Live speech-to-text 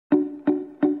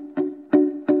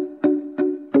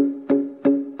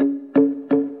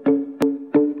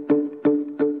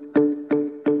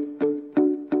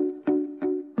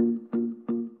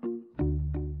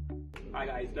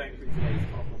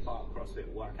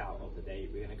workout of the day.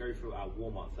 We're gonna go through our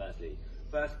warm-up firstly.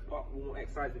 First part warm-up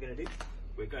exercise we're gonna do,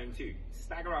 we're going to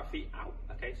stagger our feet out,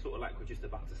 okay? Sort of like we're just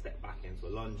about to step back into a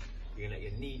lunge. You're gonna let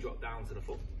your knee drop down to the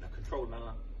floor in a controlled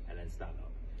manner and then stand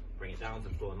up. Bring it down to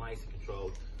the floor, nice and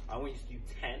controlled. I want you to do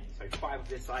 10, so 5 of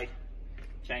this side,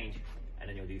 change, and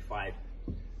then you'll do 5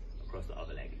 across the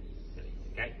other leg,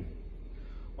 okay?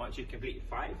 Once you've completed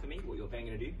 5 for me, what you're then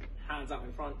gonna do, hands up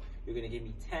in front, you're gonna give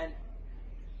me 10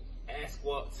 air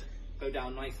squats, go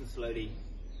down nice and slowly,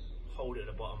 hold it at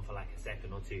the bottom for like a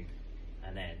second or 2,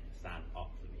 and then stand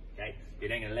up for me, okay? You're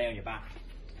then gonna lay on your back,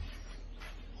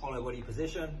 hollow body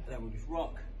position, and then we'll just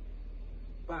rock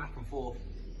back and forth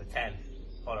for 10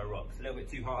 hollow rocks. A little bit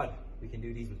too hard, we can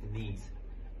do these with the knees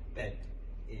bent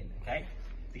in, okay?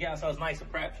 To get ourselves nice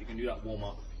and prepped, you can do that warm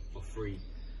up for 3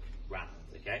 rounds,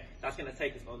 okay? That's gonna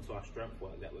take us on to our strength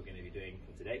work that we're gonna be doing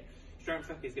for today. Strength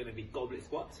work is gonna be goblet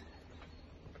squats.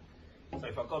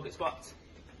 So for our goblet squats,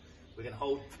 we're gonna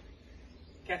hold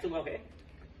kettlebell here.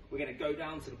 We're gonna go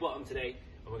down to the bottom today,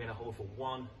 and we're gonna hold for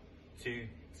 1-2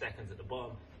 seconds at the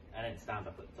bottom, and then stand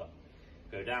up at the top.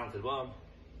 Go down to the bottom,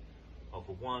 hold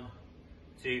for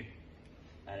 1-2,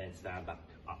 and then stand back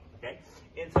up, okay?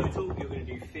 In total, you're gonna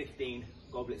do 15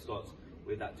 goblet squats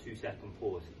with that 2-second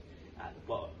pause at the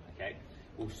bottom, okay?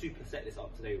 We'll superset this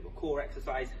up today with a core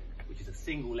exercise, which is a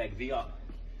single leg V-up.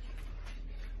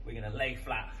 We're gonna lay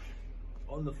flat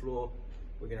on the floor.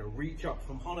 We're gonna reach up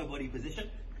from hollow body position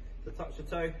to touch the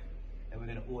toe, and we're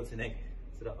gonna alternate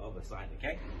to the other side,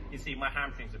 okay? You see my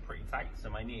hamstrings are pretty tight, so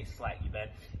my knee is slightly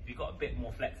bent. If you've got a bit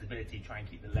more flexibility, try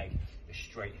and keep the leg as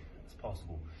straight as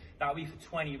possible. That'll be for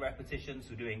 20 repetitions.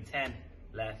 We're doing 10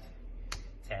 left,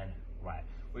 10 right.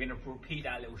 We're gonna repeat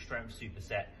that little strength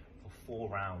superset for 4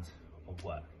 rounds of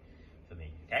work for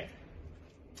me, okay?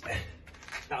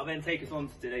 That'll then take us on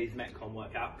to today's METCON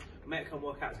workout. METCON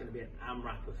workout is going to be an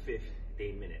AMRAP of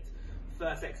 15 minutes.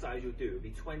 First exercise you'll do will be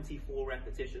 24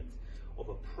 repetitions of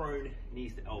a prone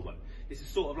knees to elbow. This is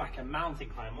sort of like a mountain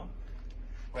climber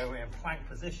where we're in plank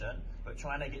position, but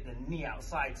trying to get the knee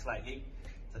outside slightly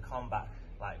to come back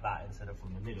like that instead of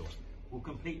from the middle. We'll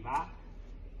complete that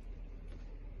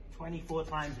 24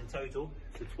 times in total,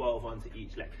 so 12 onto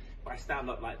each leg. If I stand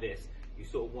up like this, you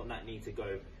sort of want that knee to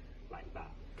go like that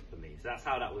for me. So that's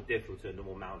how that would differ to a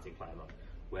normal mountain climber,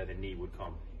 where the knee would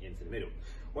come into the middle.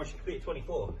 Once you complete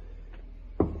 24,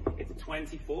 it's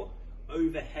 24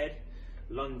 overhead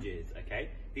lunges, okay?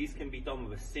 These can be done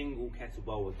with a single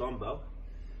kettlebell or dumbbell.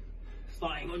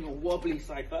 Starting on your wobbly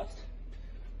side first,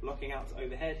 locking out to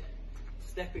overhead,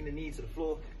 stepping the knee to the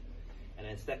floor, and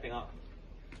then stepping up,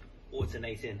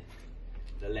 alternating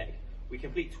the leg. We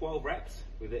complete 12 reps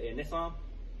with it in this arm.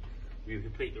 We will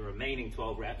complete the remaining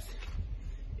 12 reps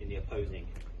in the opposing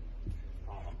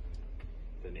arm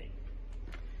for me.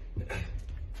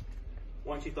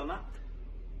 Once you've done that,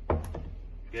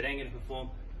 you're then going to perform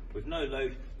with no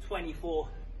load 24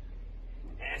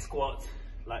 air squats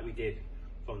like we did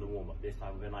from the warm-up. This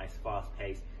time with a nice fast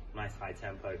pace, nice high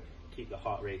tempo, keep the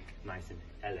heart rate nice and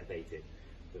elevated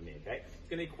for me, okay? It's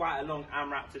going to be quite a long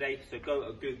AMRAP today, so go at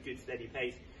a good steady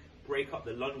pace. Break up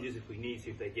the lunges if we need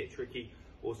to, if they get tricky.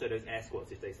 Also those air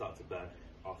squats if they start to burn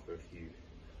after a few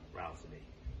rounds for me.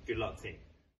 Good luck, team.